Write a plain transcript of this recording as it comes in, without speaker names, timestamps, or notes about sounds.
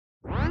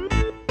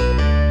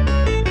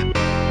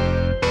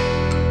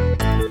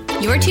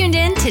You're tuned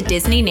in to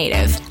Disney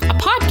Native, a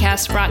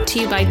podcast brought to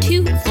you by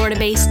two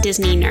Florida-based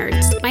Disney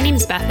nerds. My name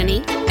is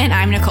Bethany. And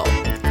I'm Nicole.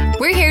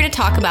 We're here to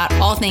talk about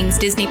all things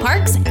Disney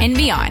parks and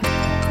beyond.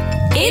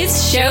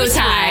 It's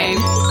showtime!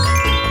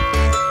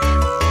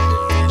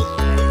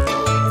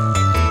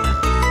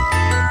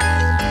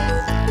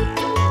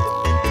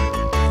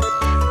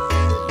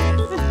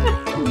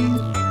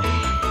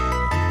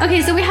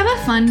 Okay, so we have a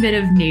fun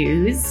bit of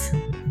news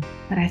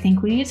that I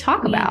think we need to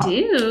talk about.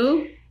 We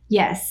do.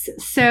 Yes.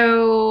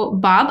 So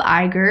Bob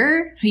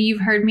Iger, who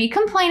you've heard me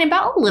complain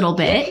about a little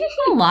bit,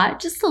 not a lot,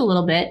 just a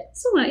little bit.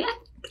 So,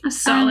 a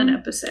solid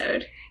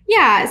episode.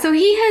 Yeah. So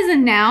he has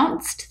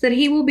announced that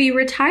he will be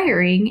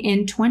retiring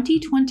in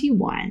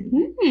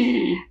 2021.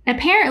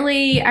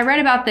 Apparently, I read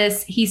about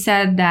this. He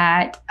said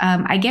that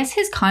I guess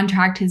his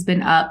contract has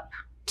been up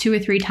 2 or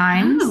 3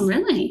 times. Oh,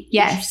 really?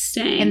 Yes.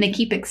 And they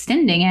keep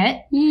extending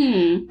it.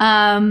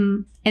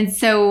 And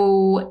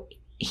so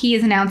he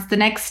has announced the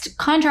next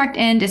contract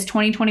end is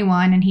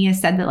 2021, and he has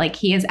said that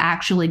he is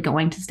actually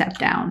going to step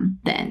down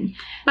then.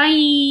 Bye.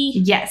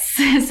 Yes.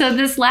 So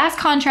this last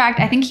contract,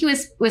 I think he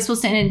was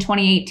supposed to end in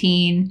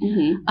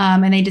 2018,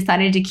 and they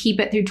decided to keep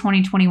it through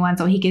 2021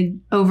 so he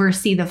could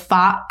oversee the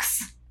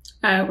Fox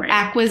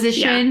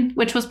acquisition,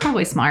 which was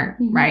probably smart,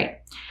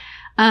 right?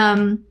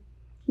 I'm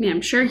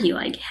sure he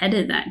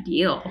headed that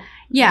deal.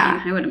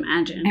 Yeah. I would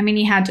imagine. I mean,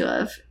 he had to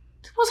have.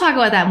 We'll talk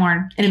about that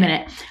more in a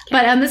minute. Okay.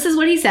 But this is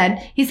what he said.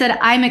 He said,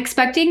 I'm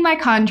expecting my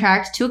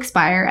contract to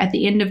expire at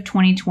the end of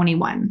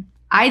 2021.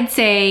 I'd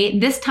say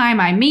this time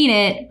I mean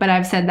it, but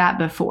I've said that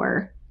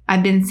before.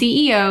 I've been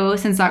CEO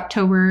since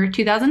October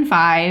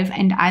 2005.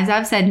 And as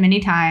I've said many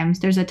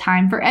times, there's a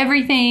time for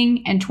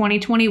everything. And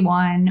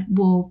 2021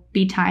 will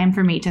be time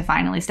for me to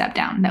finally step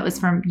down. That was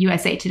from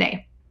USA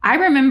Today. I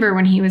remember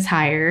when he was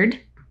hired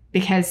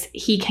because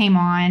he came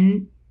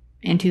on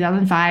in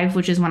 2005,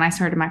 which is when I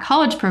started my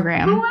college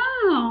program. Oh,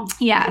 wow.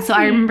 Yeah. So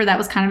I remember that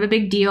was kind of a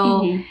big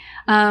deal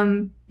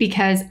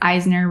because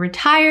Eisner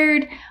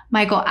retired.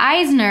 Michael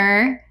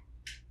Eisner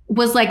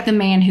was the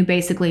man who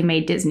basically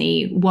made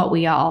Disney what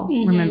we all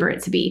remember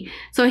it to be.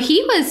 So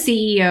he was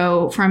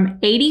CEO from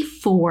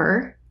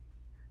 84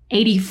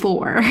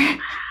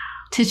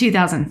 to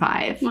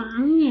 2005.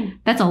 Wow.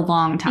 That's a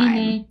long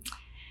time.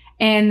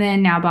 And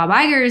then now Bob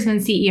Iger has been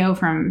CEO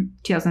from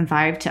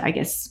 2005 to, I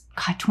guess,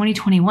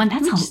 2021.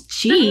 That's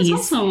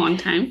also a long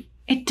time.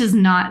 It does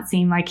not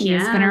seem like he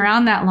has been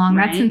around that long.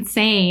 Right. That's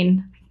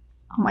insane.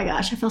 Oh my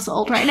gosh, I feel so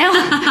old right now.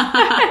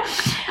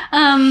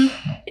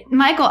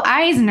 Michael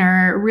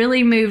Eisner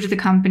really moved the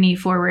company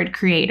forward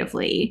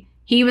creatively.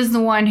 He was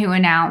the one who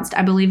announced,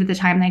 I believe at the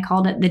time they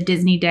called it the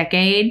Disney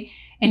Decade.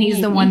 And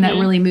he's the one that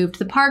really moved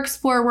the parks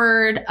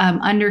forward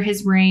under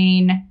his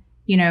reign.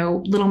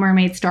 Little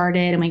Mermaid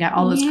started and we got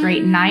all those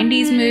great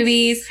 90s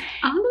movies.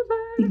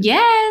 Oliver.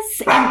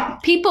 Yes.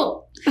 And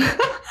people.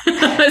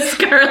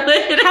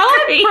 Scarlett. How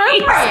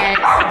appropriate.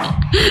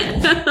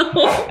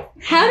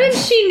 How did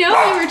she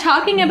know we were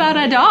talking about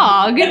a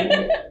dog?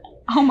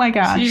 Oh my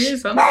gosh. She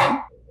is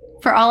something.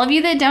 For all of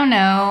you that don't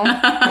know,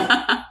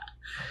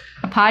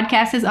 a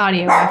podcast is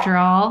audio after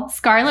all.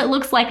 Scarlett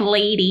looks like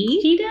Lady.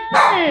 She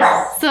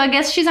does. So I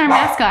guess she's our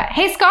mascot.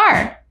 Hey,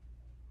 Scar.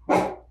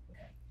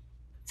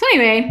 So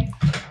anyway,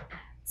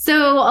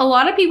 so a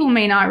lot of people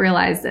may not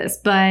realize this,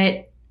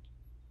 but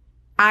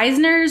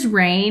Eisner's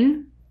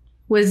reign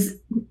was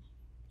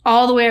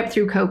all the way up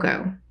through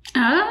Coco.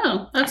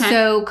 Oh, okay.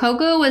 So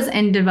Coco was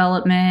in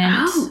development.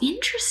 Oh,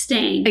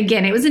 interesting.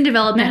 Again, it was in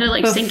development. It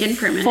had to sink in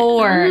for a minute.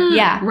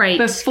 Right.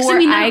 Before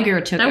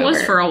Iger took over. That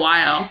was for a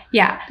while.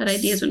 Yeah. That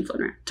idea's been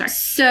floating around. Sorry.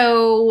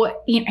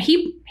 So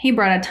he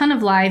brought a ton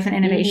of life and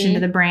innovation to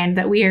the brand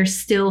that we are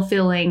still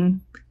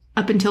feeling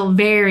up until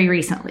very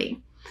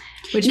recently.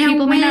 Which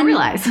people may not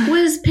realize.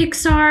 Was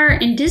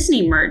Pixar and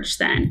Disney merged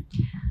then?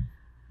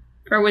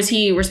 Or was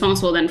he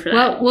responsible then for that?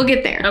 Well, we'll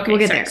get there. Okay, we'll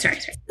get there. Sorry.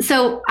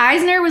 So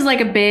Eisner was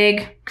a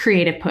big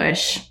creative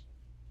push.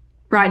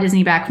 Brought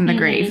Disney back from the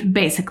grave,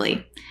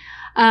 basically.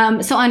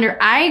 So under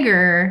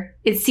Iger,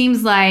 it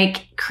seems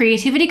like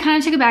creativity kind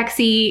of took a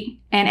backseat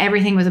and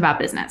everything was about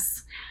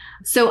business.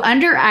 So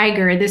under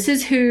Iger, this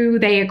is who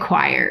they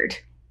acquired.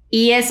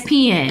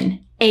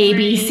 ESPN,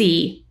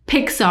 ABC,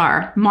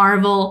 Pixar,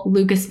 Marvel,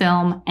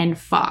 Lucasfilm, and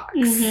Fox.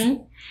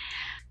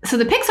 So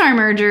the Pixar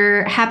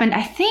merger happened,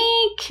 I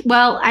think,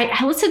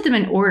 I listed them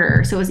in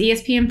order. So it was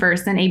ESPN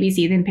first, then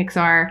ABC, then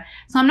Pixar.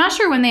 So I'm not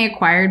sure when they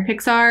acquired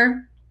Pixar.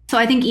 So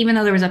I think even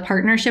though there was a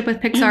partnership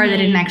with Pixar, they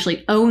didn't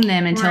actually own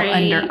them until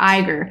under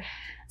Iger.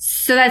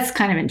 So that's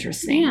kind of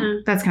interesting. Yeah.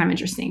 That's kind of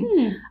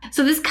interesting.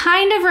 So this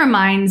kind of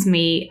reminds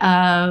me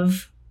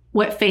of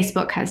what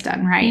Facebook has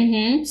done,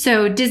 right?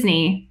 So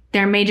Disney,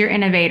 they're a major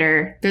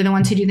innovator. They're the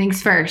ones who do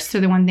things first. They're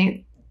the one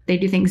they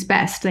do things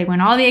best. They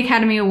win all the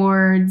Academy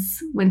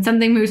Awards. When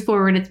something moves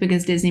forward, it's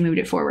because Disney moved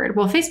it forward.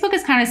 Well, Facebook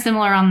is kind of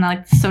similar on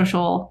the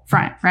social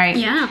front, right?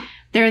 Yeah.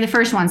 They're the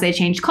first ones. They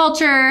changed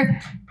culture.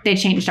 They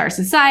changed our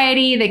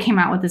society. They came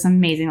out with this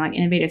amazing,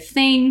 innovative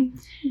thing.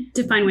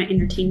 Define what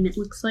entertainment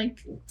looks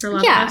like for a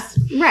lot of us.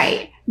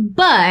 Right.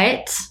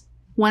 But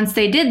once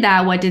they did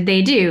that, what did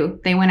they do?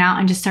 They went out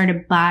and just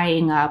started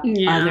buying up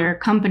other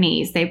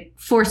companies.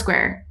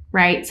 Foursquare,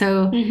 right?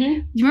 So do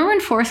you remember when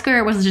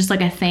Foursquare was just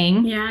like a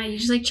thing? Yeah, you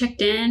just like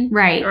checked in.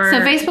 Right.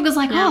 So Facebook was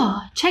like,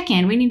 oh, check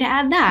in. We need to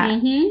add that.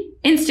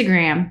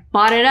 Instagram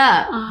bought it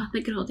up. Oh,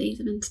 the good old days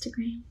of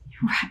Instagram.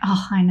 Right.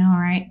 Oh, I know,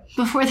 right?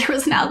 Before there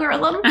was an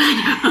algorithm.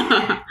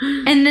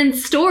 And then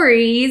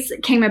stories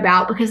came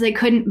about because they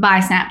couldn't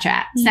buy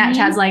Snapchat.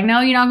 Snapchat's like, no,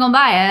 you're not going to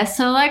buy us.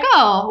 So like,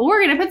 oh,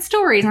 we're going to put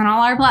stories on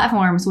all our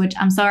platforms, which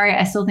I'm sorry,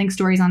 I still think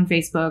stories on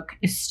Facebook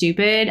is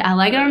stupid. I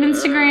like it on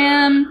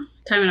Instagram.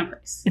 Time and a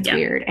place. It's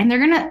weird. And they're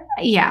going to,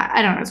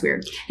 I don't know, it's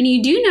weird. And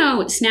you do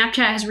know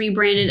Snapchat has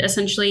rebranded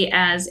essentially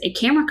as a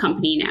camera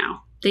company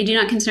now. They do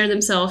not consider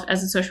themselves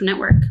as a social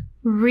network.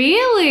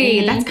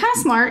 Really? That's kind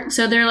of smart.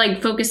 So they're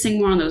like focusing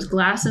more on those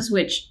glasses,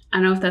 which I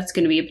don't know if that's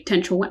going to be a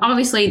potential.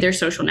 Obviously, their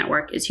social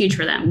network is huge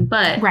for them,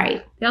 but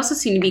they also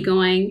seem to be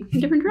going a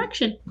different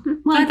direction.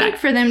 Well, I think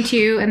for them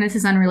too, and this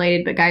is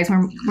unrelated, but guys,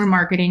 we're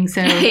marketing,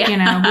 so you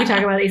know we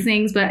talk about these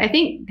things. But I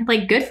think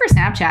like good for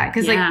Snapchat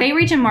because like they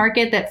reach a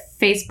market that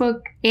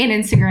Facebook and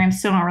Instagram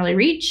still don't really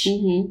reach.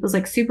 Those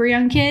like super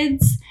young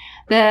kids.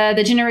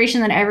 The generation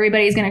that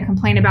everybody's going to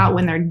complain about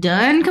when they're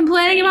done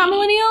complaining about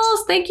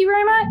millennials. Thank you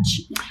very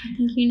much.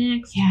 Thank you,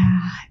 Nex. Yeah.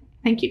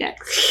 Thank you,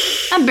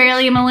 Nex. I'm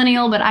barely a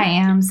millennial, but I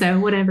am, so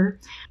whatever.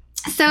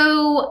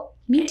 So...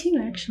 Me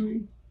too,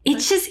 actually.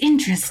 It's just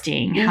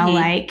interesting how,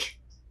 like,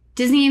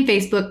 Disney and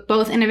Facebook,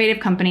 both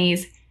innovative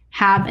companies,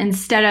 have,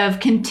 instead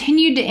of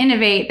continued to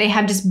innovate, they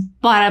have just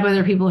bought up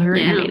other people who are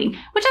innovating.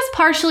 Which is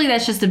partially,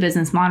 that's just a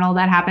business model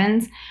that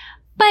happens.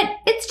 But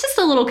it's just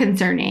a little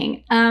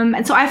concerning.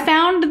 And so I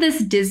found this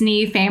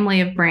Disney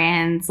family of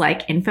brands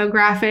like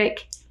infographic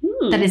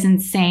that is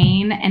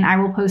insane. And I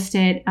will post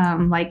it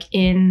like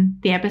in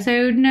the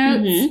episode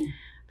notes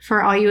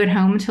for all you at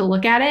home to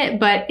look at it.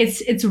 But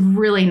it's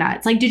really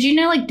nuts. Like, did you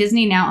know like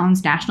Disney now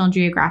owns National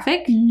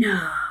Geographic?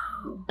 No.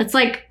 It's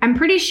like, I'm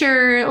pretty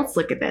sure, let's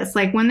look at this.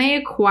 Like when they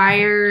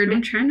acquired...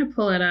 I'm trying to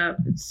pull it up.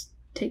 It's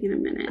taking a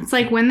minute. It's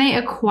like when they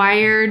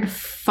acquired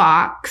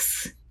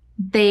Fox...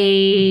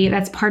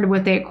 that's part of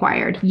what they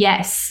acquired.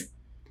 Yes.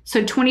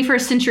 So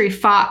 21st Century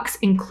Fox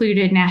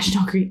included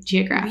National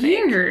Geographic.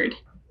 Weird.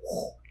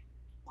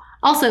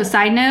 Also,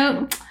 side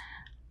note,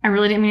 I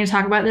really didn't mean to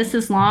talk about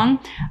this long,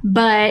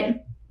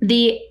 but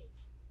the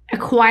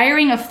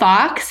acquiring of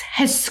Fox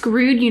has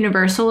screwed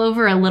Universal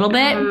over a little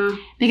bit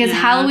because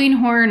Halloween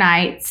Horror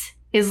Nights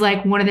is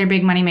like one of their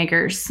big money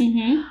makers.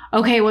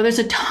 Okay, well, there's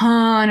a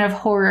ton of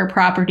horror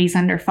properties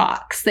under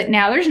Fox that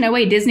now there's no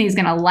way Disney is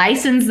going to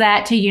license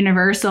that to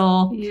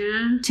Universal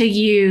to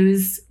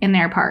use in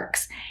their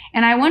parks.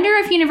 And I wonder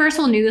if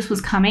Universal knew this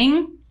was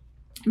coming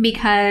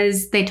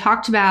because they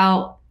talked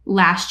about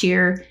last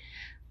year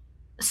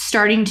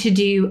starting to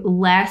do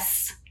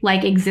less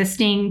like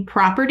existing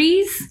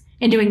properties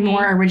and doing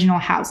more original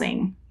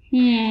housing.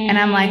 And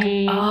I'm like,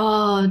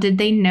 oh, did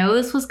they know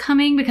this was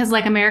coming? Because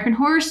like American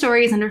Horror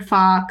Story is under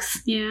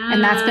Fox.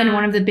 And that's been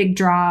one of the big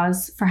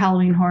draws for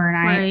Halloween Horror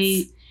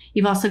Nights.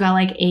 You've also got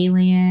like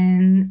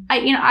Alien.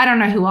 I don't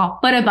know who all,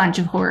 but a bunch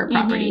of horror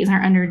properties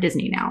are under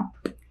Disney now.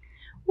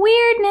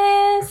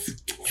 Weirdness.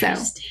 So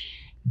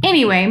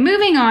anyway,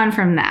 moving on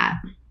from that.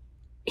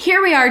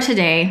 Here we are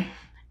today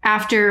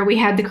after we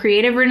had the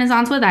creative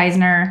renaissance with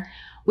Eisner.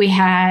 We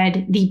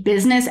had the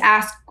business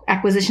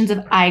acquisitions of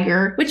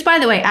Iger, which by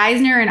the way,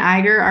 Eisner and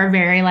Iger are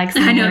very like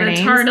similar names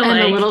and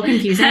a little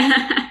confusing.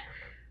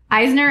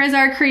 Eisner is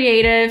our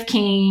creative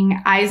king.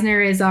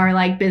 Eisner is our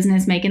like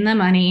business making the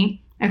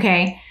money.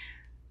 Okay.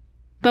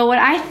 But what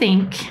I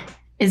think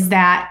is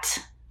that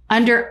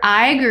under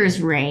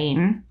Iger's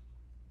reign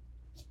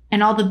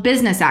and all the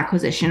business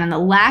acquisition and the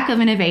lack of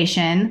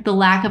innovation, the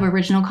lack of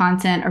original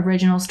content,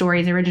 original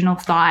stories, original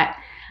thought,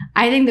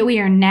 I think that we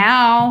are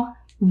now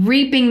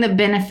reaping the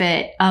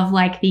benefit of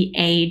like the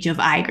age of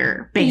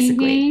Iger,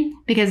 basically.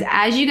 Because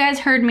as you guys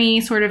heard me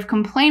sort of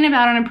complain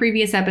about on a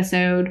previous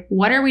episode,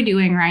 what are we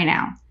doing right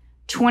now?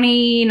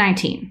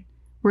 2019.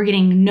 We're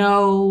getting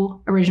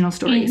no original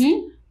stories.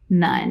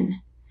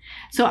 None.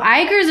 So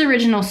Iger's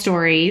original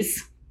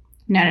stories,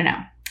 no.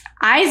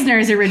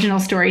 Eisner's original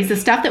stories, the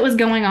stuff that was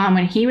going on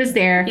when he was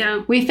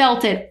there, we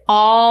felt it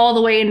all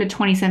the way into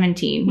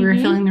 2017. We were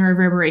feeling the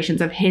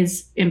reverberations of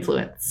his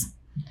influence.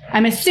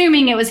 I'm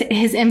assuming it was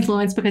his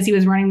influence because he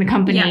was running the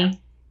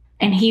company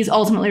and he's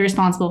ultimately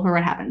responsible for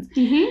what happens.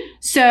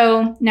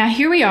 So now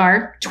here we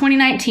are,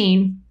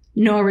 2019,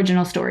 no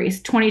original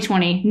stories.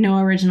 2020, no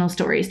original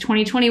stories.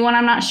 2021,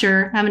 I'm not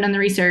sure. I haven't done the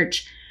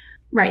research.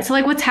 Right. So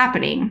like what's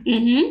happening?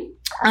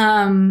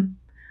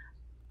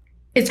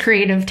 Is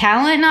creative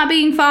talent not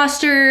being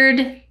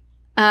fostered?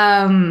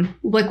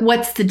 Like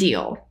what's the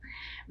deal?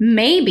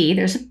 Maybe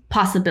there's a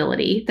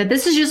possibility that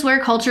this is just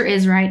where culture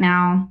is right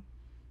now.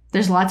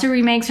 There's lots of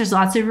remakes. There's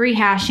lots of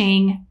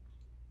rehashing.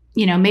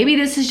 You know, maybe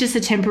this is just a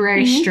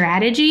temporary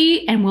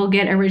strategy and we'll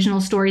get original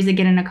stories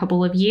again in a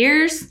couple of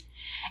years.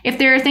 If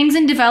there are things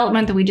in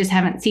development that we just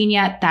haven't seen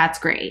yet, that's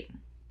great.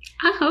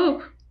 I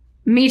hope.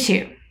 Me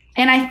too.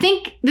 And I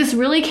think this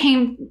really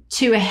came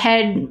to a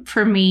head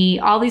for me,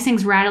 all these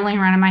things rattling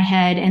around in my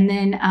head. And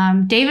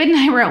then David and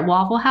I were at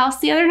Waffle House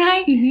the other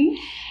night.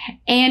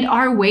 And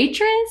our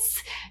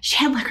waitress, she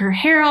had like her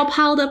hair all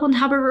piled up on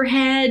top of her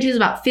head. She was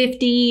about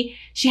 50.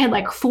 She had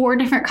like 4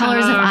 different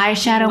colors of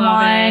eyeshadow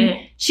on.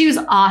 She was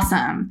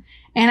awesome.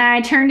 And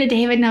I turned to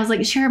David and I was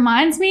like, she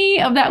reminds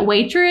me of that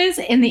waitress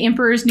in The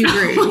Emperor's New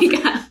Groove. Oh my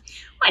God.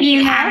 What are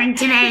you having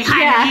today,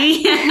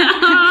 honey?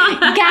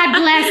 Yeah. God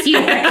bless you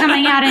for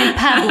coming out in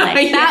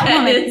public. That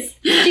woman.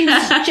 She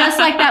was just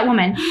like that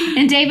woman.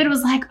 And David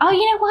was like, oh,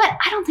 you know what?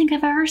 I don't think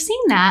I've ever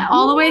seen that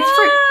all the way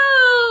through.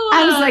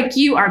 I was like,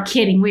 you are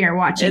kidding. We are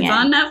watching it. It's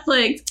on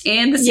Netflix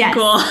and the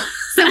sequel. Yes.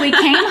 So we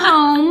came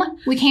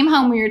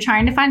home. We were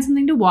trying to find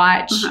something to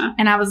watch.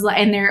 And I was like,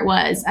 and there it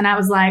was. And I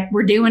was like,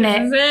 we're doing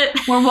it.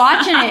 We're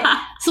watching it.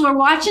 So we're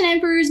watching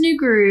Emperor's New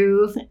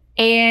Groove.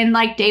 And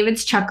like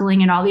David's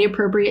chuckling at all the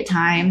appropriate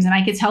times. And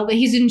I could tell that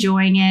he's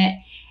enjoying it.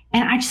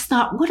 And I just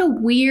thought, what a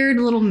weird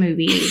little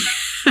movie.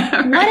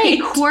 Right. What a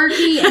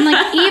quirky, and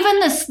like even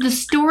the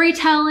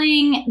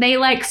storytelling, they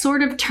like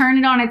sort of turn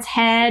it on its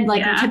head,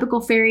 like a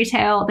typical fairy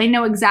tale. They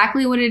know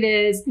exactly what it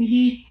is.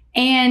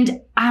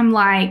 And I'm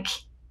like,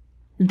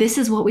 this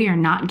is what we are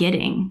not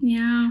getting.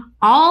 Yeah.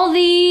 All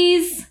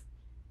these,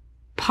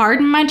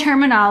 pardon my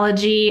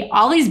terminology,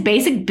 all these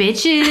basic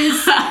bitches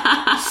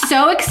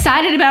so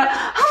excited about, oh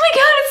my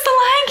God, it's the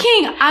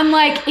Lion King. I'm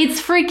like,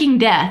 it's freaking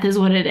death is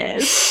what it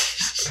is.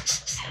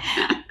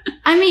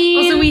 I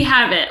mean, also we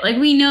have it. Like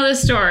we know the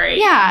story.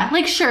 Yeah,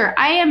 like sure.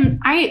 I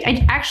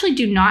actually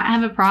do not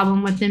have a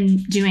problem with them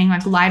doing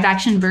like live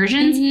action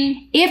versions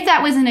if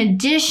that was an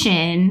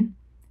addition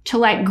to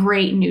like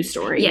great new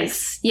stories.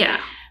 Yes. Yeah.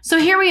 So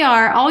here we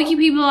are, all you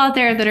people out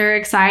there that are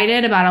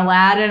excited about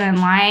Aladdin and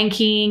Lion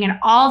King and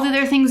all the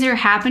other things that are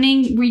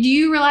happening. Do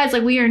you realize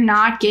like we are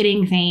not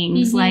getting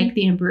things like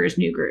The Emperor's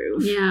New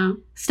Groove? Yeah.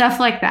 Stuff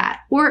like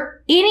that.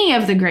 Or any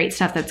of the great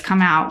stuff that's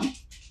come out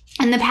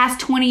in the past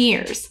 20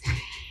 years.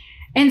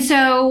 And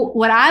so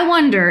what I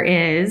wonder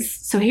is,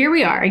 so here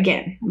we are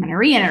again, I'm going to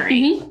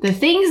reiterate, the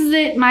things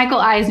that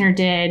Michael Eisner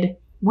did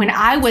when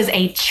I was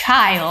a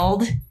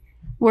child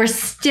were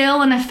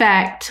still in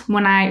effect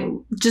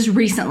when just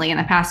recently in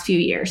the past few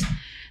years.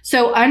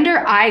 So under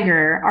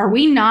Iger, are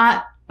we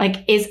not,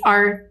 like,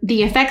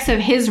 the effects of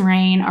his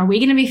reign, are we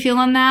going to be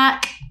feeling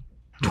that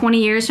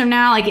 20 years from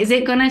now? Like, is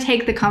it going to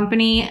take the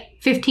company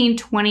 15,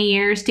 20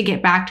 years to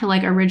get back to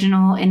like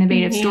original,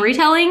 innovative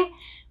storytelling?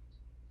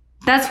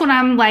 That's what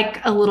I'm like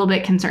a little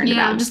bit concerned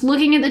about. Just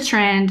looking at the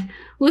trend,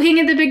 looking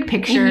at the big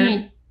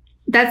picture,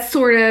 that's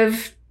sort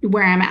of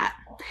where I'm at.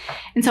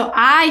 And so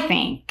I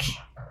think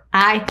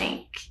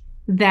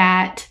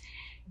that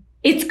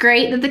it's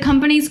great that the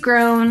company's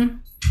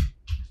grown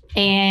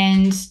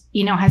and,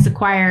 you know, has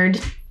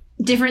acquired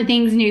different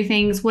things, new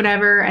things,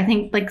 whatever. I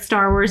think like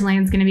Star Wars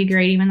Land's going to be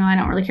great, even though I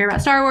don't really care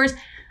about Star Wars.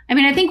 I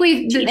mean, I think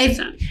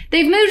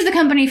they've moved the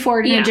company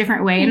forward in a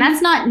different way, and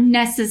that's not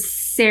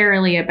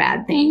necessarily a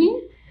bad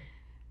thing.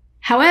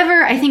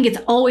 However, I think it's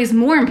always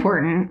more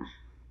important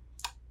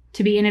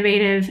to be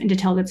innovative and to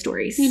tell good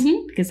stories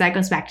because that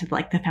goes back to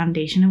like the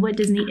foundation of what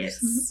Disney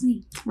is.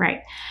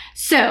 Right.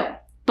 So,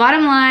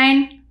 bottom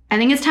line, I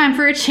think it's time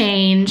for a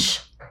change.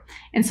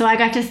 And so I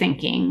got to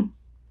thinking,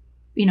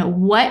 you know,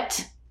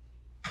 what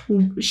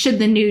should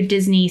the new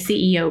Disney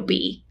CEO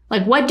be?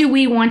 Like, what do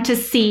we want to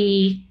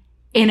see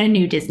in a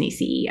new Disney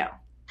CEO?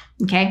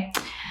 Okay.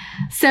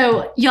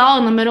 So, y'all,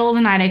 in the middle of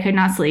the night, I could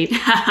not sleep.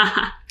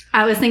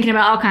 I was thinking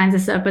about all kinds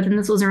of stuff, but then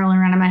this was rolling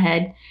around in my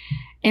head.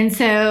 And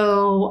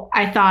so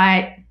I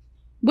thought,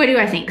 what do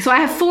I think? So I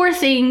have 4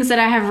 things that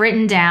I have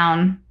written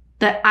down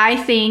that I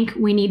think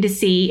we need to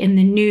see in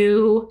the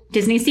new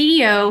Disney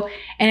CEO.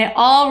 And it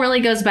all really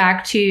goes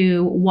back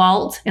to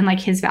Walt and like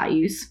his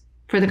values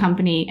for the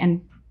company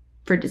and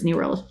for Disney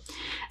World.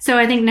 So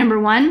I think number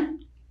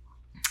 1,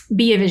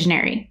 be a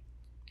visionary.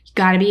 You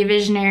got to be a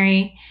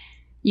visionary.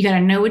 You got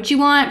to know what you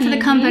want for the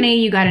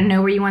company. You got to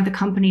know where you want the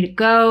company to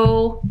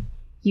go.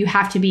 You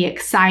have to be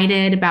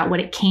excited about what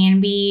it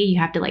can be. You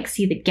have to like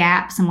see the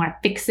gaps and want to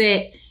fix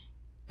it.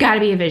 Got to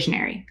be a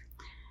visionary.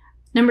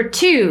 Number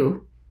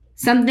 2,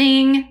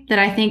 something that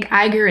I think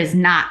Iger is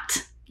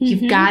not.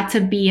 You've got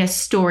to be a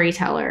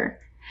storyteller.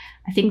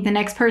 I think the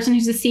next person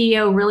who's a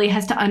CEO really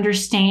has to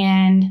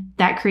understand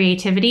that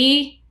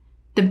creativity,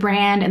 the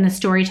brand and the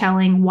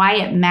storytelling, why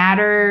it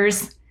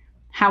matters,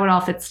 how it all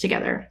fits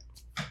together.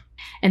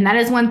 And that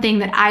is one thing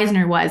that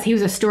Eisner was. He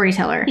was a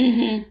storyteller.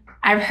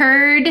 I've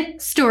heard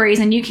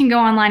stories, and you can go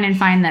online and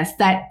find this,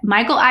 that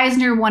Michael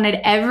Eisner wanted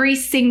every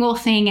single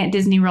thing at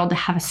Disney World to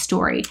have a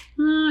story.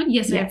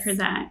 Yes, I've heard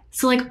that.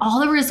 So, like,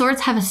 all the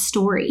resorts have a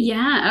story.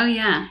 Yeah. Oh,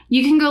 yeah.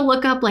 You can go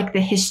look up, like,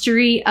 the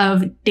history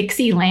of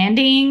Dixie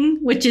Landing,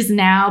 which is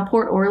now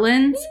Port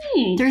Orleans.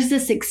 There's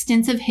this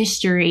extensive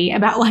history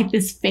about, like,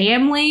 this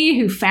family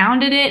who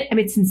founded it. I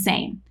mean, it's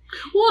insane.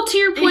 Well, to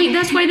your point,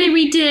 that's why they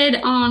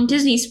redid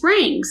Disney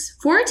Springs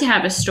for it to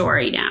have a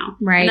story now.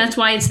 Right. And that's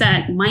why it's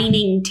that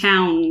mining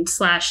town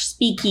 /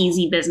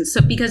 speakeasy business.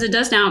 So because it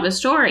does now have a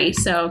story.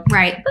 So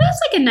right. But that's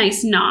like a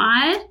nice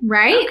nod.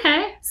 Right.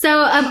 Okay. So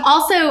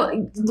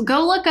also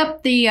go look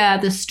up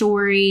the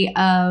story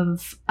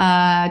of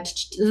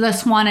the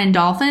Swan and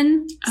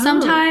Dolphin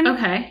sometime.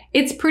 Okay.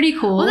 It's pretty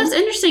cool. Well, that's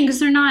interesting because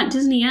they're not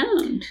Disney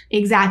owned.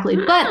 Exactly.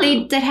 Oh. But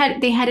they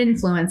had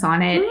influence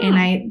on it, and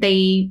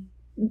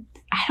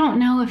I don't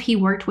know if he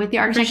worked with the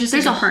architect.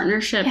 There's a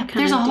partnership. Yeah,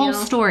 there's a whole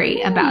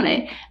story about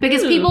it.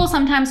 Because people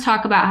sometimes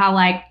talk about how,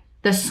 like,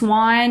 the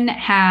Swan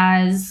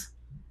has...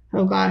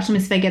 Oh, gosh, let me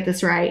see if I get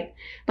this right.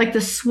 Like, the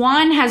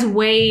Swan has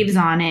waves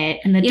on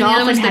it, and the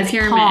Dolphin has the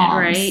pyramid,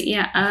 palms. Right?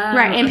 Yeah.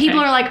 Right, and people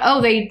are like,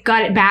 oh, they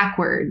got it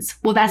backwards.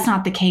 Well, that's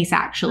not the case,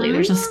 actually.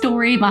 There's a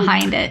story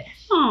behind it.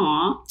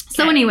 Aww.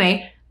 So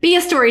anyway, be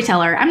a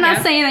storyteller. I'm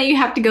not saying that you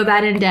have to go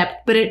that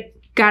in-depth, but it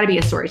got to be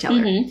a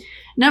storyteller. Mm-hmm.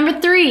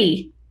 Number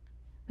 3.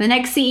 The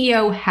next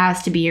CEO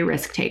has to be a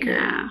risk taker.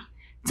 Yeah.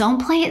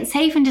 Don't play it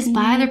safe and just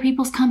buy other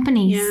people's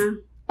companies. Yeah.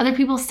 Other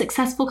people's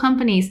successful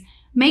companies.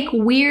 Make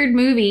weird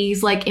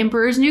movies like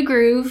Emperor's New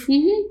Groove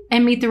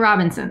and Meet the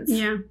Robinsons.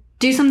 Yeah.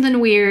 Do something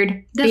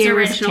weird. That's be a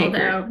original, risk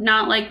taker. though.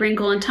 Not like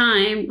Wrinkle in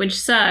Time, which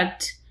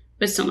sucked,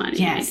 but still not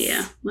an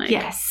idea. Like,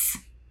 yes.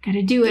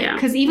 Gotta do it.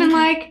 Because even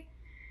like,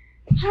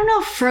 I don't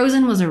know if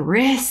Frozen was a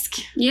risk.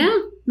 Yeah.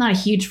 Not a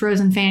huge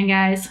Frozen fan,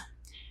 guys.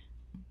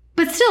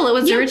 But still, it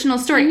was the original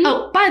story. Mm-hmm.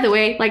 Oh, by the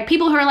way, like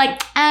people who are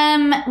like,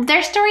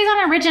 their stories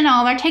aren't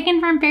original. They're taken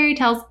from fairy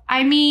tales.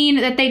 I mean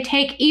that they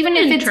take, even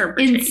if it's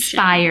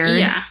inspired.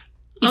 Yeah.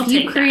 If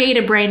you create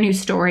a brand new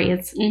story,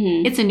 it's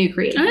a new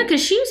creation.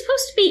 Because she was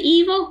supposed to be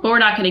evil, but we're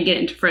not going to get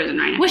into Frozen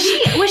right now. Was she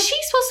supposed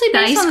to be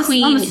based on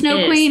the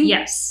Snow Queen?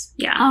 Yes.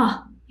 Yeah.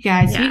 Oh, you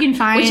guys, you can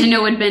find... Which I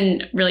know would have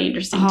been really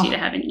interesting, too, to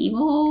have an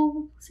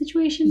evil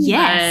situation.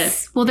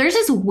 Yes. Well, there's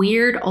this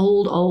weird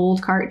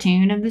old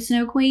cartoon of the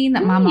Snow Queen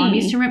that my mom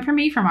used to rent for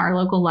me from our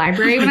local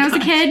library when I was a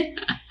kid.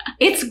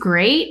 It's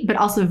great, but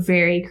also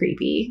very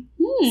creepy.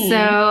 So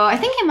I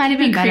think it might have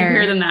been better.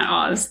 Creepier than that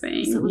Oz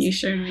thing you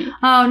showed me.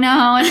 Oh,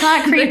 no, it's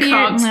not creepy. The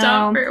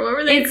Cobstopper. What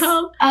were they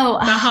called?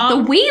 Oh,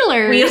 the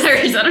Wheelers.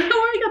 Wheelers. I don't know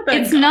where I got that.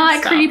 It's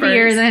not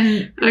creepier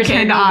than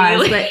Return to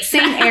Oz, but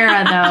same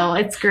era, though.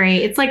 It's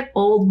great. It's like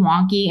old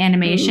wonky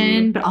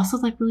animation, but also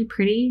like really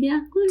pretty.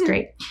 Yeah, it's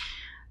great.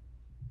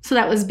 So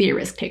that was be a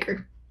risk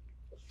taker.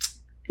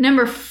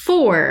 Number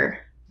 4,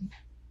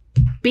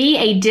 be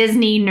a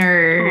Disney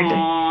nerd.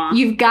 Aww.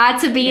 You've got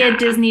to be a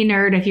Disney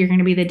nerd if you're going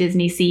to be the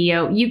Disney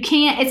CEO. You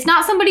can't, it's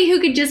not somebody who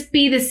could just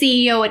be the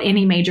CEO at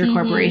any major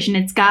corporation.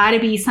 It's got to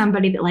be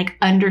somebody that like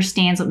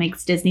understands what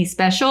makes Disney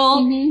special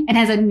and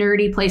has a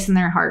nerdy place in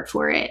their heart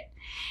for it.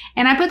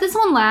 And I put this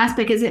one last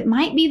because it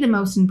might be the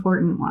most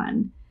important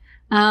one.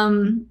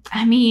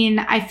 I mean,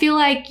 I feel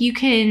like you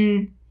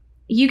can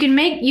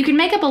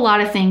make up a lot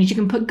of things. You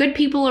can put good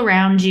people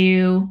around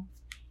you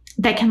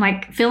that can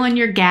like fill in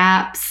your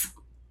gaps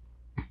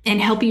and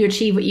help you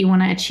achieve what you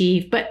want to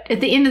achieve. But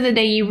at the end of the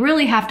day, you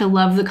really have to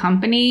love the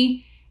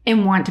company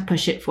and want to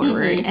push it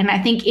forward. And I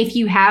think if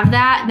you have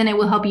that, then it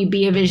will help you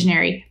be a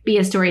visionary, be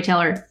a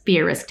storyteller, be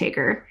a risk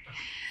taker.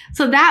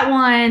 So that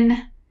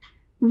one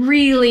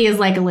really is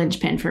like a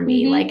linchpin for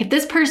me. Like if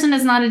this person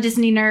is not a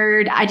Disney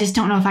nerd, I just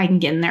don't know if I can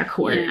get in their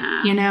court,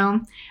 you know,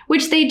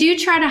 which they do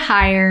try to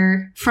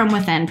hire from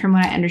within, from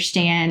what I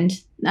understand.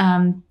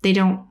 They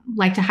don't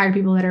like to hire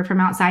people that are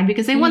from outside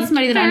because they want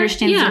somebody that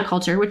understands their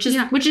culture, which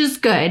is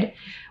good.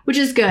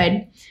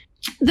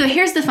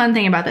 Here's the fun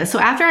thing about this. So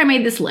after I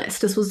made this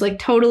list, this was like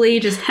totally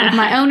just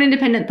my own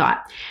independent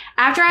thought.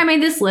 After I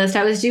made this list,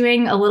 I was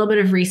doing a little bit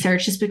of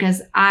research just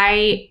because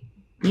I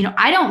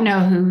don't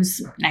know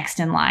who's next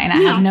in line. I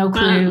have no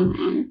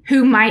clue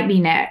who might be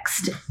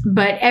next,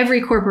 but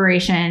every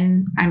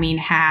corporation, I mean,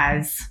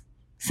 has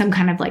some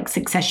kind of like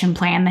succession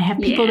plan. They have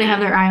people they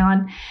have their eye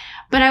on.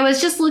 But I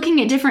was just looking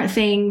at different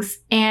things,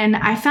 and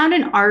I found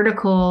an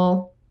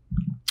article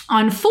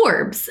on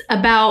Forbes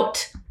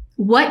about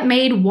what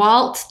made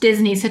Walt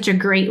Disney such a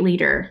great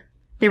leader.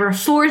 There were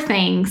 4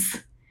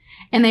 things,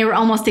 and they were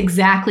almost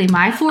exactly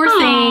my 4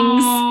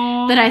 things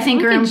that I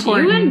think are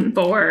important. You and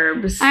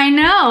Forbes. I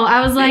know.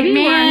 I was like, man.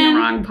 We're in the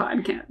wrong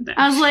podcast.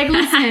 I was like,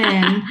 listen.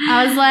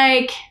 I was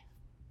like,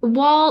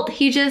 Walt,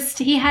 he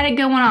had it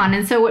going on.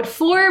 And so what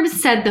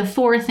Forbes said the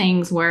 4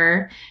 things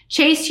were: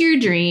 chase your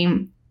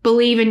dream,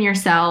 believe in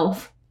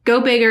yourself, go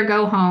big or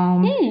go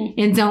home,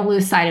 and don't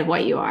lose sight of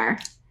what you are.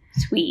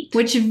 Sweet.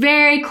 Which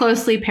very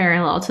closely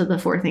parallel to the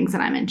 4 things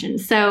that I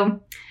mentioned.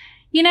 So,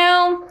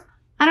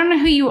 I don't know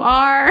who you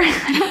are.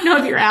 I don't know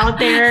if you're out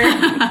there.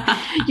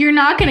 You're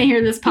not going to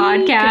hear this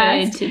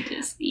podcast. Good to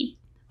Disney.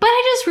 But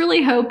I just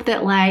really hope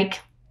that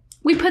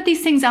we put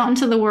these things out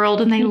into the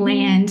world and they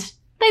land.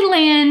 They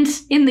land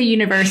in the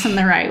universe in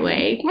the right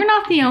way. We're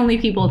not the only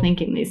people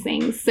thinking these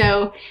things.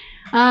 So,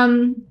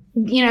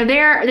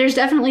 there's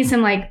definitely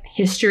some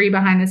history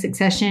behind the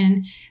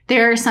succession.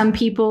 There are some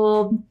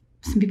people's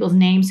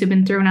names who've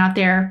been thrown out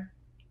there.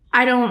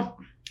 I don't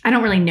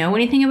really know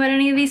anything about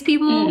any of these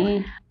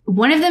people.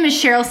 One of them is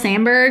Sheryl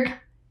Sandberg,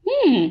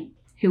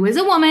 who is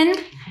a woman,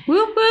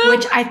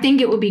 which I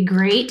think it would be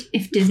great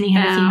if Disney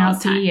had a female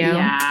CEO.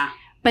 Yeah.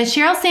 But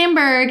Sheryl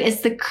Sandberg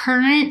is the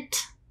current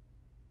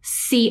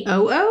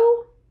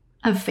COO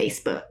of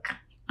Facebook.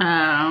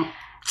 Oh.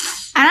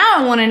 And I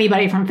don't want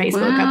anybody from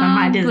Facebook up on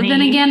my Disney. But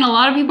then again, a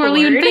lot of people are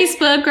leaving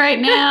Facebook right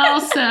now,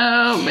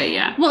 so, but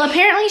yeah. Well,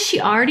 apparently she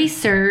already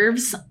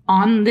serves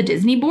on the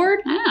Disney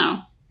board.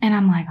 Oh. And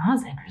I'm like, oh,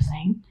 that's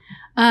interesting.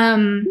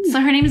 So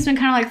her name has been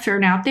kind of like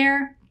thrown out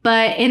there.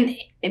 But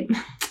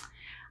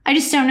I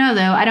just don't know,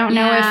 though. I don't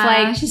know if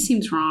like... it just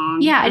seems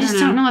wrong. Yeah, I just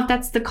don't know if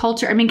that's the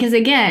culture. I mean, because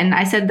again,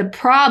 I said the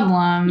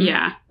problem...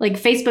 Yeah. Like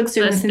Facebook's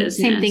doing the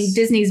same thing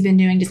Disney's been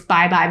doing, just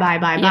buy.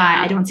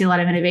 I don't see a lot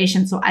of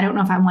innovation. So I don't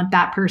know if I want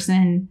that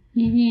person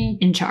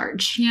in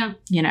charge. Yeah.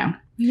 You know?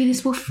 Maybe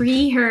this will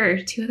free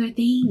her to other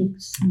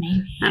things.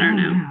 Maybe. I don't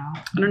know.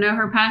 I don't know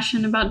her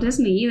passion about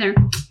Disney either.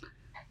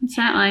 What's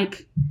that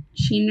like?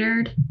 She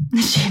nerd?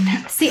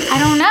 See, I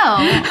don't know.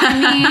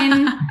 I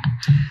mean...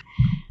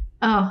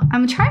 Oh,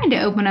 I'm trying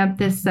to open up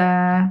this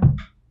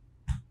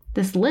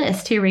this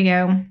list. Here we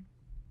go.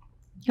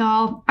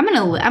 Y'all, I'm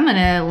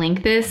gonna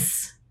link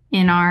this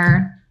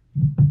on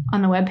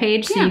the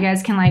webpage so you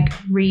guys can like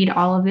read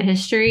all of the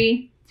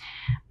history.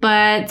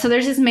 But so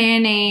there's this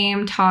man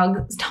named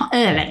Tom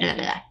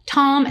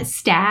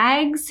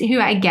Staggs, who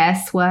I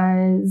guess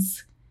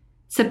was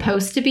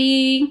supposed to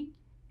be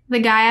the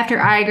guy after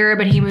Iger,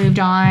 but he moved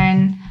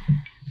on.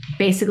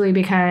 Basically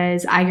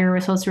because Iger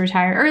was supposed to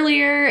retire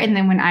earlier. And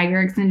then when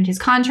Iger extended his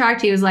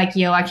contract, he was like,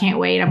 yo, I can't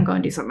wait. I'm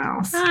going to do something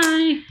else.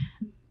 Hi.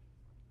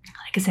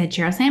 Like I said,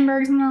 Sheryl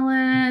Sandberg's on the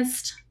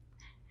list.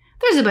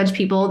 There's a bunch of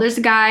people. There's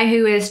a guy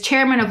who is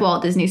chairman of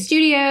Walt Disney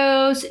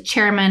Studios,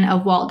 chairman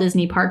of Walt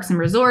Disney Parks and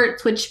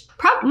Resorts, which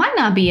might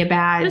not be a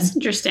bad... That's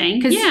interesting.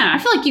 Because I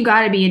feel like you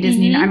got to be a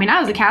Disney... I mean, I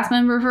was a cast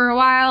member for a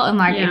while. And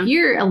like, if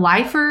you're a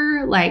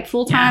lifer, like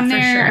full-time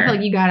there, sure. I feel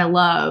like you got to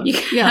love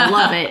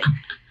it.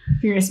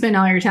 You're going to spend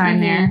all your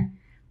time there.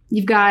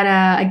 You've got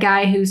a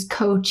guy who's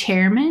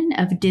co-chairman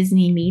of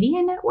Disney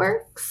Media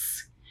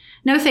Networks.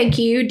 No, thank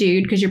you,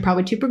 dude, because you're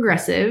probably too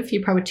progressive.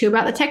 You're probably too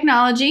about the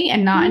technology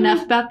and not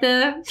enough about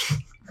the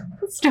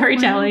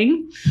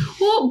storytelling.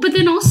 Well, but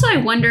then also I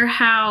wonder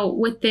how,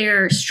 with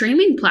their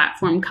streaming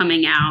platform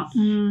coming out,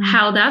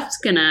 how that's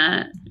going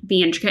to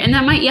be intricate. And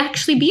that might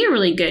actually be a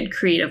really good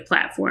creative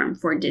platform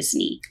for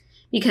Disney.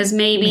 Because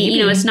maybe,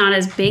 you know, it's not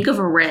as big of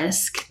a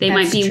risk. They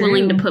might be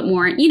willing to put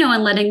more, you know,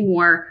 and letting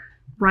more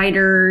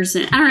writers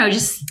and I don't know,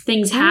 just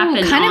things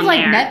happen. Kind of like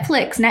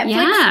Netflix.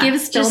 Netflix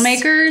gives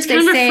filmmakers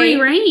kind of free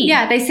reign.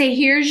 Yeah, they say,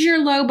 here's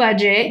your low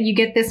budget. You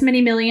get this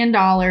many $1 million,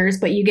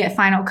 but you get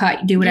final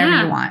cut. Do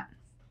whatever you want.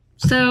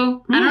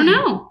 So I don't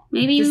know.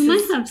 Maybe we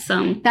might have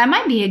some. That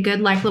might be a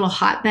good like little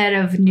hotbed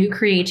of new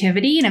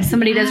creativity. And if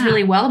somebody does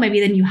really well, maybe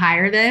then you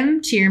hire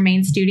them to your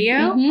main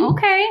studio.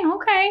 Okay.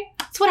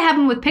 That's what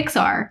happened with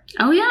Pixar.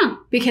 Oh, yeah.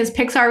 Because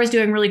Pixar was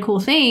doing really cool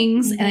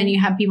things. And then you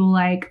have people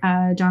like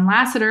John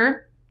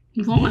Lasseter.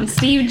 And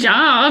Steve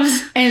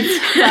Jobs. And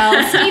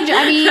Steve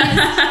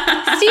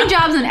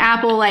Jobs and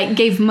Apple like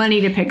gave money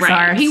to Pixar.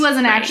 Right. He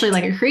wasn't actually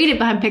like a creative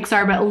behind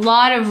Pixar, but a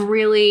lot of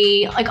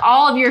really like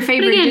all of your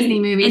favorite Disney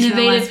movies.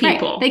 Innovative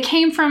people. They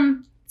came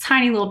from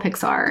tiny little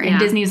Pixar. And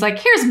Disney's like,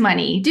 here's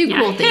money. Do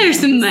cool things. Here's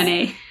some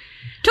money.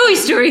 Toy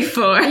Story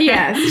 4.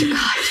 Yes.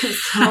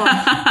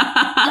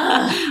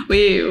 God,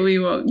 we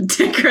won't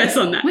digress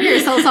on that. We are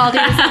so salty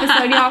this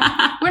episode, y'all.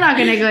 We're not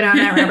going to go down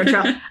that rabbit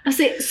trail.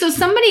 So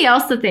somebody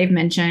else that they've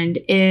mentioned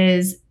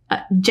is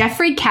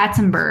Jeffrey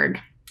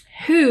Katzenberg,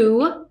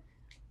 who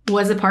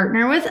was a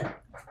partner with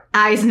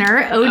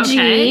Eisner, OG.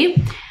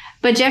 Okay.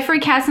 But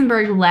Jeffrey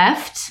Katzenberg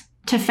left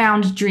to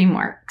found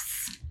DreamWorks.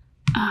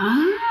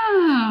 Oh.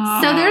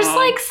 So there's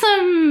like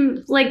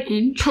some like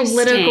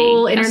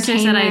political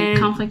entertainment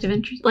conflict of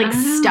interest like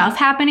stuff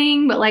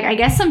happening, but like I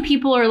guess some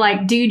people are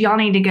like, dude, y'all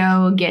need to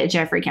go get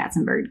Jeffrey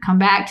Katzenberg to come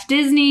back to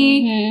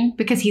Disney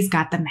because he's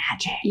got the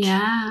magic.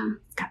 Yeah.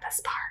 He's got the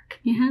spark.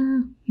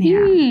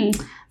 Yeah.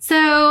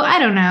 So I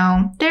don't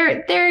know.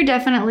 They're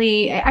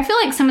definitely, I feel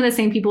like some of the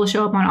same people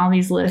show up on all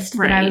these lists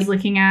that I was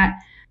looking at.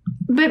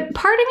 But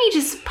part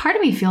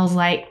of me feels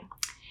like,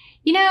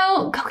 you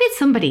know, go get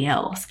somebody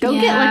else. Go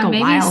get like a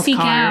wild card.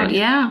 Out.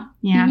 Yeah.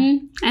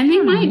 And they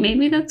might.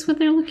 Maybe that's what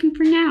they're looking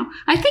for now.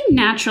 I think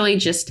naturally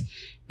just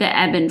the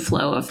ebb and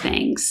flow of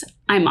things,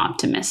 I'm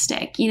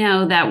optimistic. You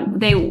know, that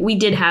we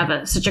did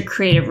have such a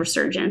creative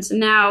resurgence. And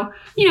now,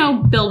 you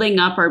know, building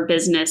up our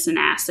business and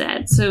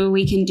assets so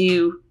we can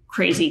do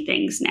crazy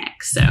things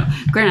next. So,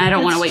 granted, I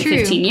don't want to wait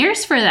 15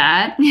 years for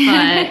that. But,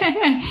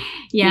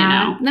 you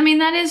know. I mean,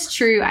 that is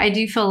true. I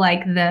do feel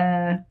like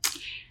the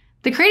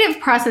creative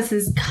process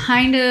is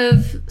kind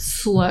of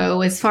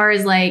slow as far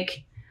as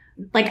like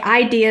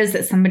ideas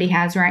that somebody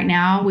has right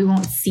now, we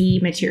won't see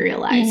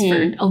materialize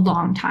for a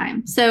long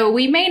time. So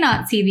we may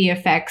not see the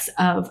effects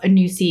of a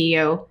new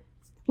CEO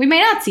We may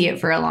not see it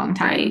for a long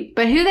time, Right.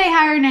 but who they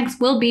hire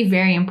next will be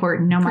very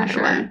important no matter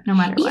sure. what. No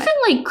matter what. Even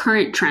like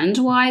current trends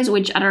wise,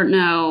 which I don't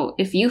know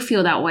if you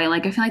feel that way.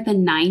 Like I feel like the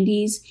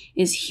 90s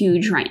is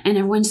huge, right? And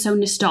everyone's so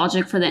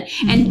nostalgic for that.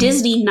 And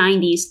Disney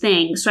 90s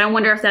things. So I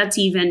wonder if that's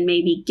even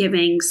maybe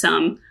giving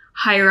some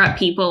higher up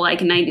people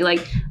like 90,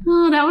 like,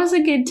 oh, that was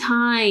a good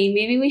time.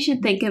 Maybe we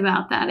should think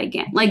about that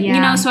again. Like, you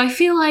know, so I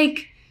feel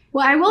like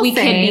well, I will we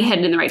say, could be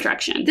headed in the right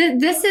direction.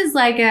 This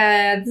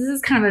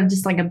is kind of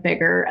just like a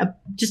bigger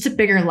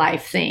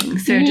life thing.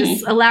 So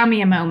just allow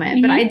me a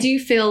moment. But I do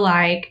feel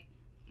like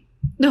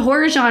the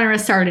horror genre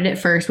started at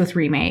first with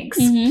remakes.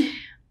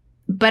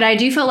 But I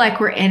do feel like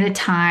we're in a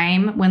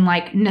time when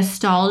like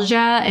nostalgia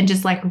and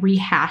just like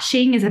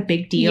rehashing is a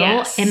big deal.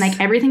 Yes. And like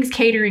everything's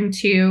catering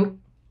to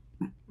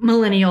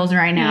millennials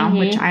right now,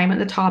 which I am at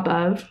the top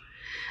of.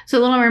 So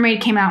Little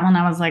Mermaid came out when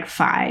I was like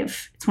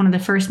 5. It's one of the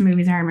first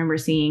movies I remember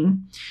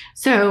seeing.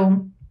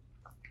 So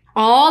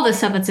all the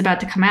stuff that's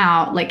about to come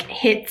out like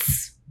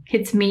hits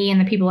me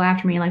and the people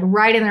after me like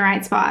right in the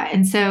right spot.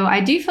 And so I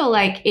do feel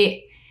like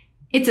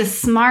it's a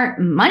smart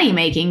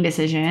money-making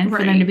decision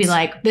for them to be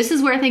like, this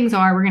is where things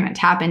are. We're going to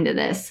tap into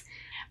this.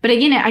 But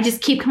again, I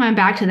just keep coming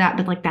back to that.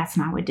 But like, that's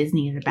not what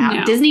Disney is about.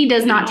 No. Disney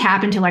does not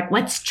tap into like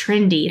what's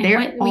trendy. And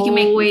They're we can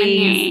make always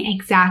money.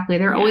 exactly.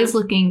 They're always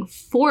looking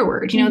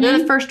forward. You know, they're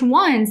the first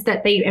ones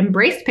that they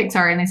embraced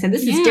Pixar and they said,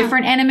 this is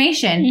different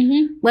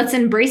animation. Let's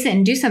embrace it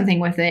and do something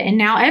with it. And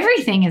now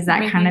everything is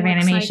that kind of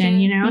animation.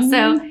 Like you know,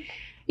 so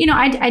you know,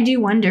 I do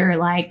wonder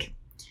like,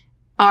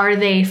 are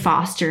they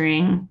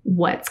fostering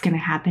what's going to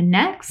happen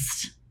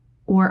next,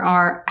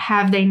 or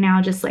have they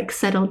now just like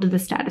settled to the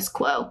status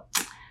quo?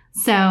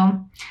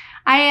 So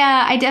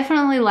I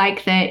definitely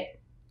like that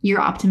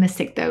you're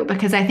optimistic though,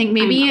 because I think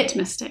maybe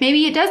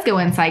it does go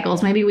in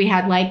cycles. Maybe we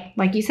had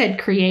like you said,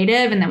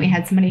 creative, and then we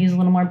had somebody who's a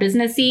little more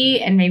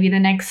businessy, and maybe the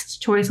next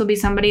choice will be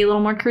somebody a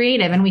little more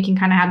creative, and we can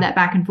kind of have that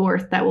back and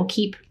forth that will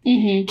keep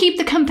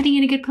the company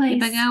in a good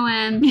place. Keep it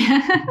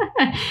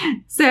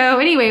going. So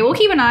anyway, we'll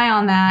keep an eye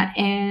on that,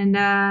 and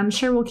I'm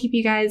sure we'll keep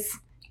you guys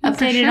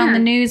updated on the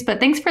news.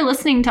 But thanks for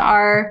listening to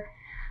our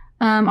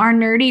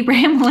nerdy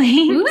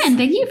ramblings. Ooh, and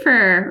thank you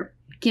for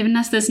giving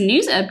us this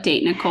news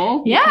update,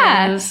 Nicole.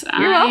 Yeah,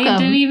 you're welcome. I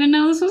didn't even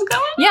know this was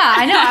going on. Yeah,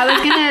 I know.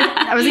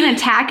 I was gonna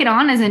tack it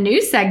on as a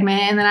news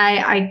segment, and then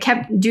I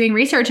kept doing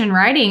research and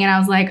writing, and I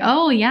was like,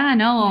 oh yeah,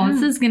 no,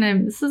 this is gonna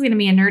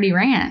be a nerdy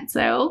rant.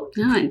 So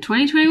and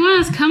 2021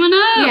 is coming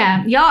up.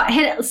 Yeah,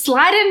 y'all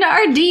slide into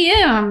our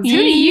DMs. Who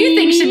do you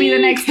think should be the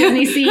next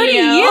Disney CEO? Who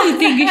do you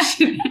think it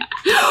should be?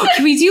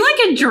 Can we do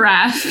like a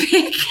draft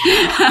pick?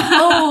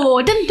 Oh,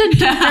 dun, dun,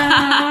 dun,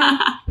 dun.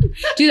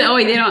 Do that. Oh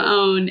wait, they don't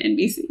own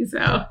NBC,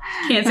 so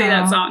can't say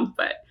that song.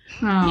 But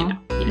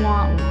you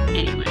know.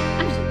 Anyway.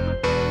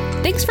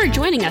 Thanks for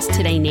joining us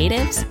today,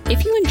 natives.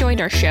 If you enjoyed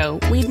our show,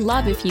 we'd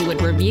love if you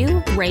would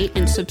review, rate,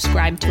 and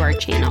subscribe to our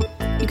channel.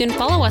 You can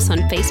follow us on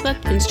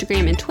Facebook,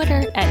 Instagram, and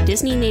Twitter at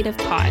Disney Native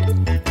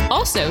Pod.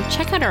 Also,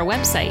 check out our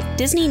website,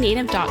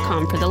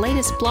 DisneyNative.com, for the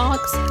latest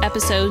blogs,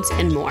 episodes,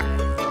 and more.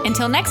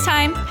 Until next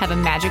time, have a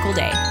magical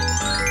day.